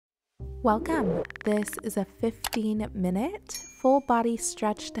Welcome. This is a 15-minute full body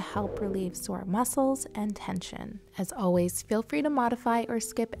stretch to help relieve sore muscles and tension. As always, feel free to modify or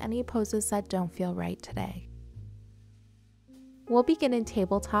skip any poses that don't feel right today. We'll begin in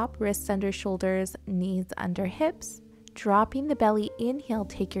tabletop, wrists under shoulders, knees under hips. Dropping the belly, inhale,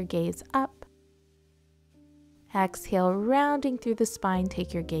 take your gaze up. Exhale, rounding through the spine,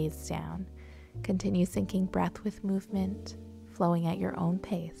 take your gaze down. Continue syncing breath with movement, flowing at your own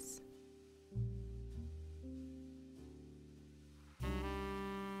pace.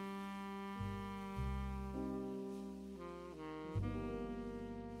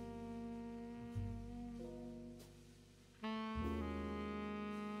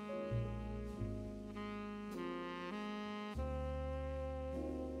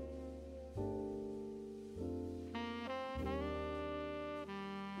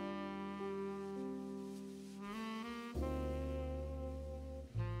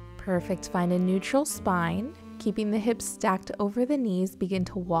 Perfect. Find a neutral spine. Keeping the hips stacked over the knees, begin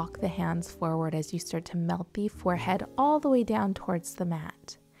to walk the hands forward as you start to melt the forehead all the way down towards the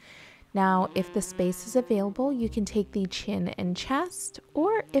mat. Now, if the space is available, you can take the chin and chest,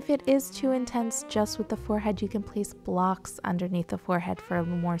 or if it is too intense just with the forehead, you can place blocks underneath the forehead for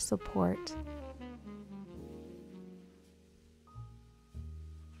more support.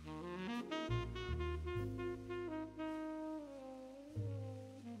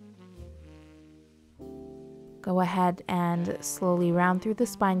 Go ahead and slowly round through the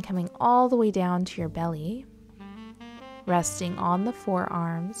spine, coming all the way down to your belly. Resting on the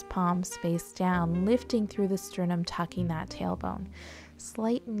forearms, palms face down, lifting through the sternum, tucking that tailbone.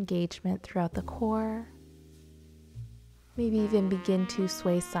 Slight engagement throughout the core. Maybe even begin to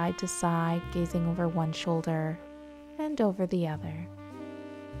sway side to side, gazing over one shoulder and over the other.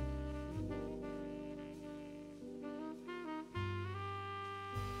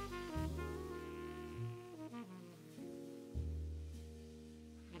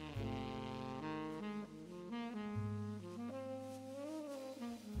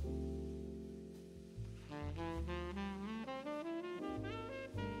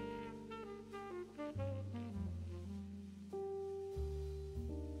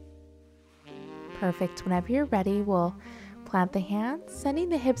 Perfect. Whenever you're ready, we'll plant the hands, sending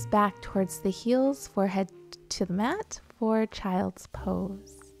the hips back towards the heels, forehead to the mat for child's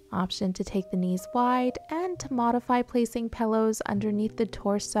pose. Option to take the knees wide and to modify placing pillows underneath the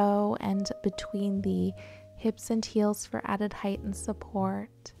torso and between the hips and heels for added height and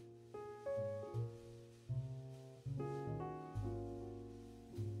support.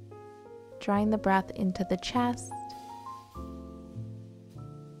 Drawing the breath into the chest.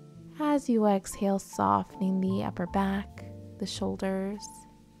 As you exhale, softening the upper back, the shoulders,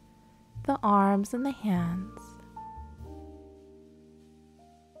 the arms, and the hands.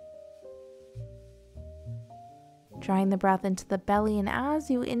 Drawing the breath into the belly, and as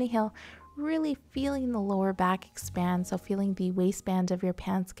you inhale, really feeling the lower back expand, so feeling the waistband of your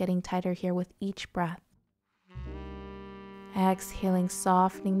pants getting tighter here with each breath. Exhaling,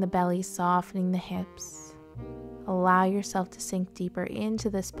 softening the belly, softening the hips. Allow yourself to sink deeper into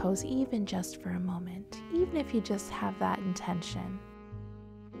this pose, even just for a moment, even if you just have that intention.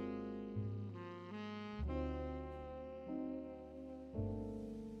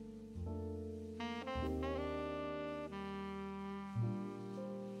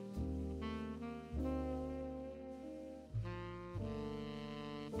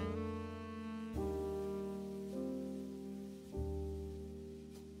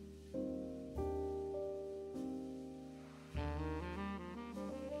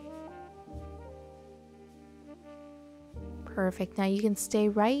 Perfect. Now you can stay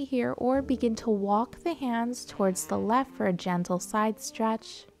right here or begin to walk the hands towards the left for a gentle side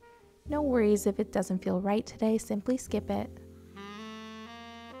stretch. No worries if it doesn't feel right today, simply skip it.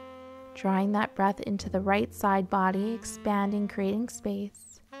 Drawing that breath into the right side body, expanding, creating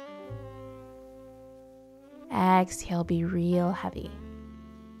space. Exhale, be real heavy.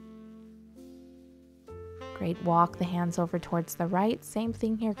 Great. Walk the hands over towards the right. Same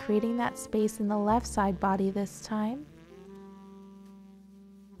thing here, creating that space in the left side body this time.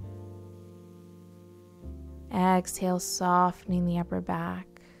 Exhale, softening the upper back.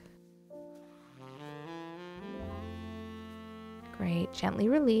 Great. Gently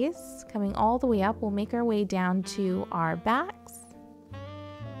release. Coming all the way up, we'll make our way down to our backs.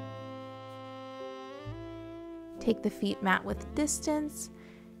 Take the feet mat with distance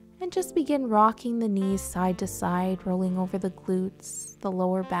and just begin rocking the knees side to side, rolling over the glutes, the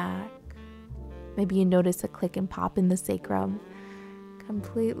lower back. Maybe you notice a click and pop in the sacrum.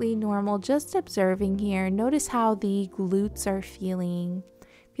 Completely normal, just observing here. Notice how the glutes are feeling.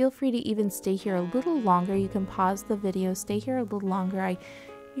 Feel free to even stay here a little longer. You can pause the video, stay here a little longer. I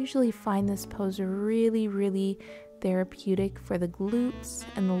usually find this pose really therapeutic for the glutes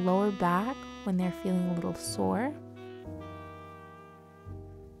and the lower back when they're feeling a little sore.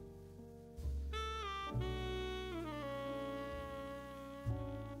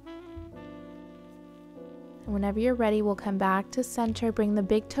 Whenever you're ready, we'll come back to center, bring the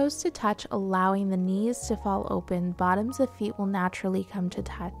big toes to touch, allowing the knees to fall open. Bottoms of feet will naturally come to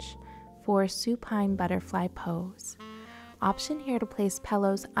touch for supine butterfly pose. Option here to place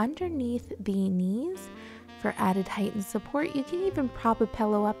pillows underneath the knees for added height and support. You can even prop a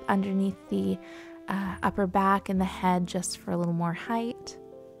pillow up underneath the upper back and the head just for a little more height.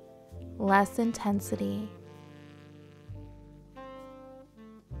 Less intensity.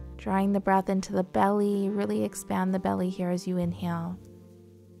 Drawing the breath into the belly, really expand the belly here as you inhale.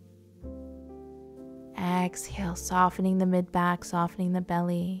 Exhale, softening the mid-back, softening the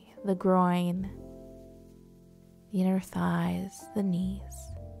belly, the groin, the inner thighs, the knees,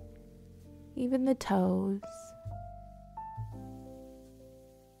 even the toes.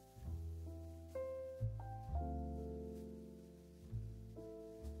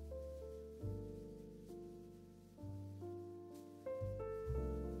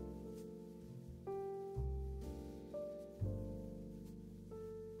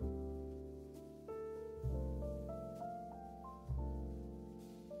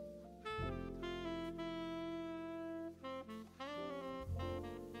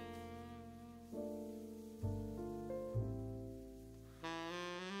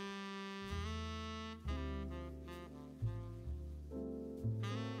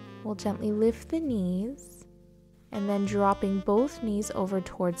 We'll gently lift the knees and then dropping both knees over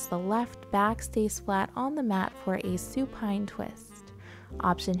towards the left. Back stays flat on the mat for a supine twist.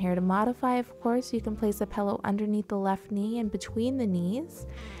 Option here to modify, of course, you can place a pillow underneath the left knee and between the knees,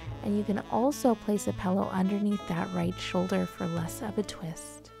 and you can also place a pillow underneath that right shoulder for less of a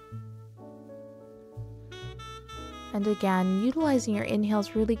twist. And again, utilizing your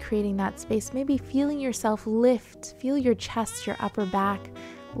inhales, really creating that space, maybe feeling yourself lift, feel your chest, your upper back,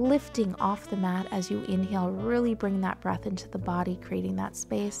 lifting off the mat as you inhale. Really bring that breath into the body, creating that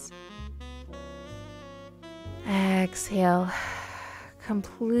space. Exhale,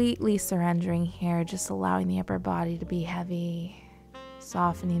 completely surrendering here, just allowing the upper body to be heavy,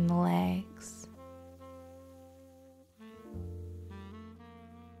 softening the legs.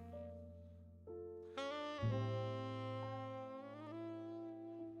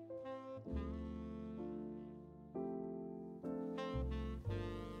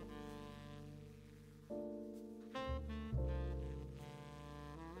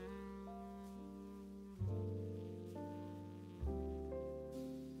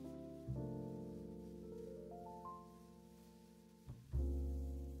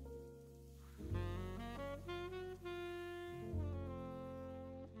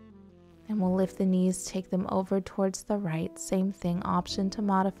 And we'll lift the knees, take them over towards the right. Same thing, option to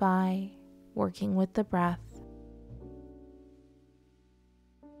modify, working with the breath.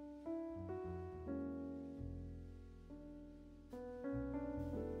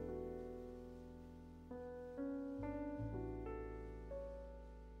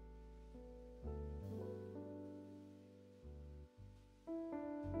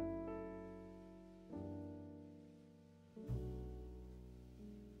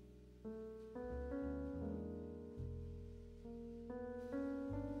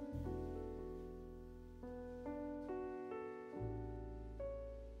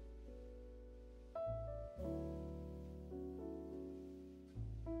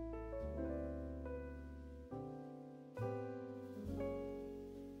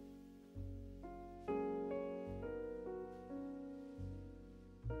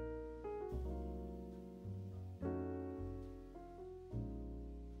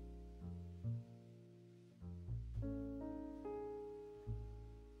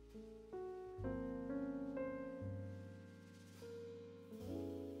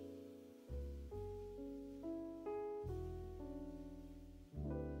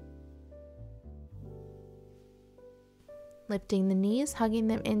 Lifting the knees, hugging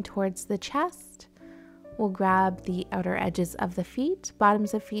them in towards the chest. We'll grab the outer edges of the feet,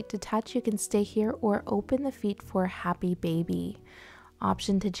 bottoms of feet to touch. You can stay here or open the feet for happy baby.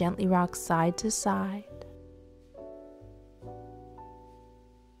 Option to gently rock side to side.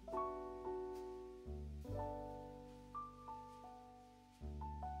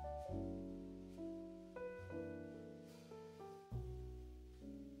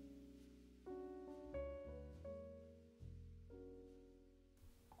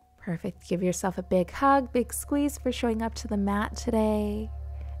 Perfect. Give yourself a big hug, big squeeze for showing up to the mat today.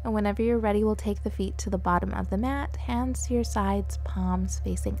 And whenever you're ready, we'll take the feet to the bottom of the mat, hands to your sides, palms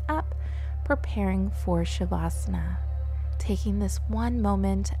facing up, preparing for Shavasana. Taking this one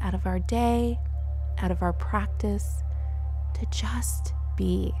moment out of our day, out of our practice, to just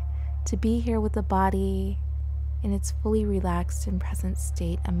be, to be here with the body in its fully relaxed and present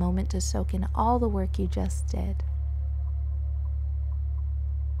state, a moment to soak in all the work you just did.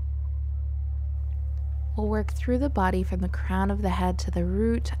 We'll work through the body from the crown of the head to the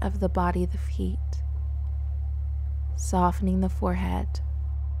root of the body, the feet, softening the forehead,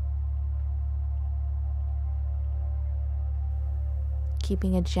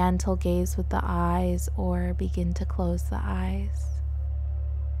 keeping a gentle gaze with the eyes, or begin to close the eyes.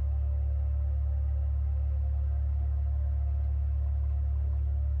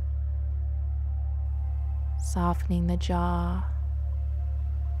 Softening the jaw,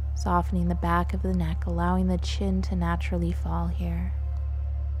 softening the back of the neck, allowing the chin to naturally fall here.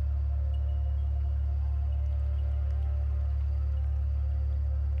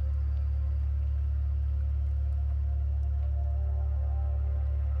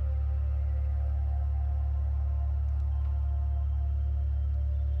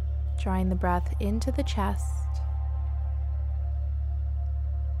 Drawing the breath into the chest.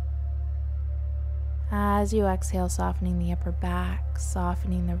 As you exhale, softening the upper back,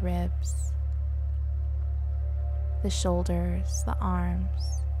 softening the ribs, the shoulders, the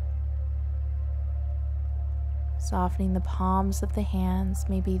arms, softening the palms of the hands.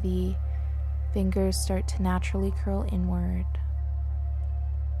 Maybe the fingers start to naturally curl inward.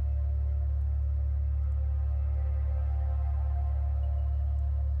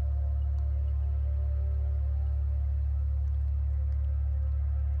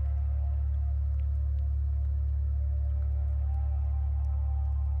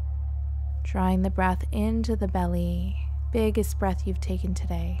 Drawing the breath into the belly, biggest breath you've taken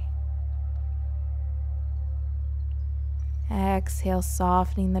today. Exhale,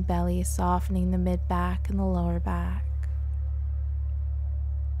 softening the belly, softening the mid-back and the lower back.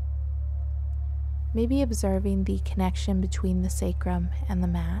 Maybe observing the connection between the sacrum and the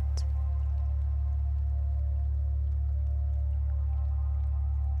mat.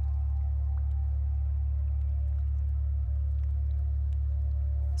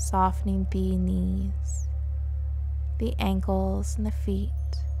 Softening the knees, the ankles, and the feet.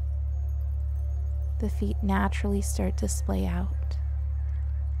 The feet naturally start to splay out.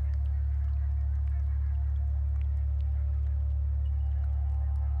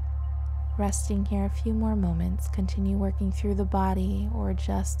 Resting here a few more moments, continue working through the body or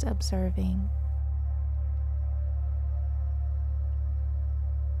just observing.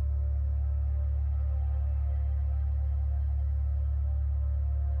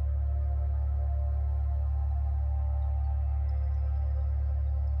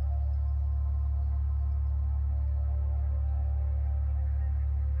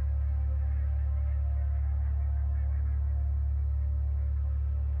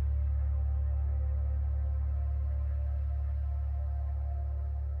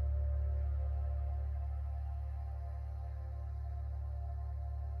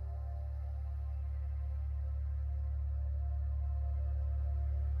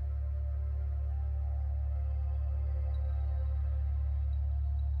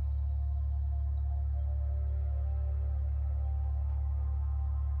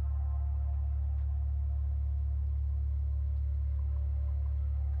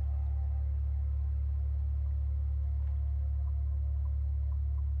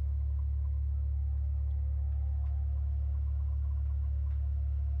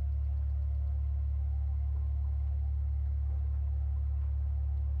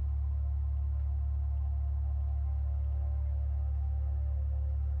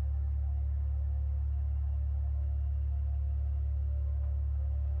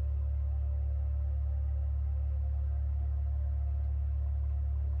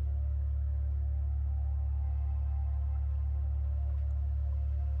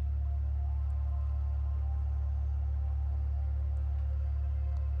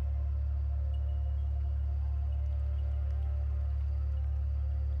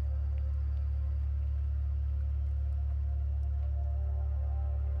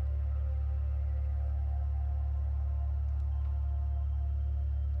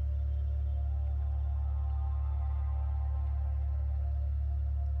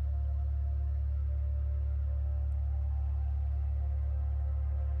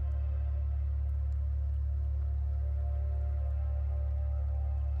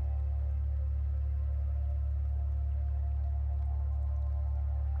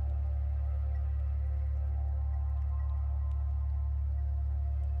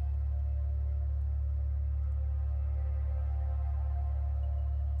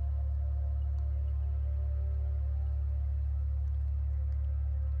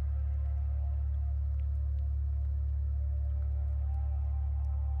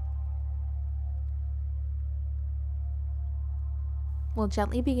 We'll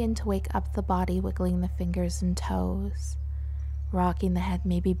gently begin to wake up the body, wiggling the fingers and toes, rocking the head,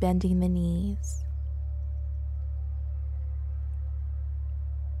 maybe bending the knees.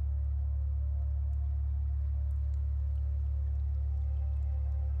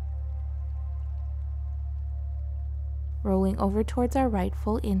 Rolling over towards our right,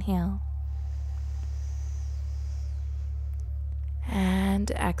 full inhale. And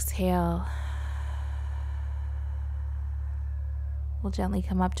exhale. We'll gently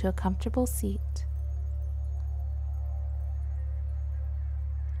come up to a comfortable seat.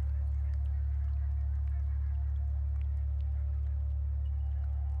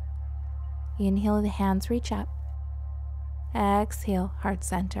 Inhale, the hands reach up. Exhale, heart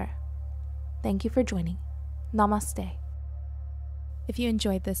center. Thank you for joining. Namaste. If you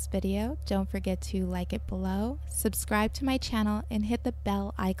enjoyed this video, don't forget to like it below, subscribe to my channel, and hit the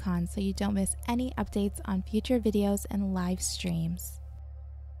bell icon so you don't miss any updates on future videos and live streams.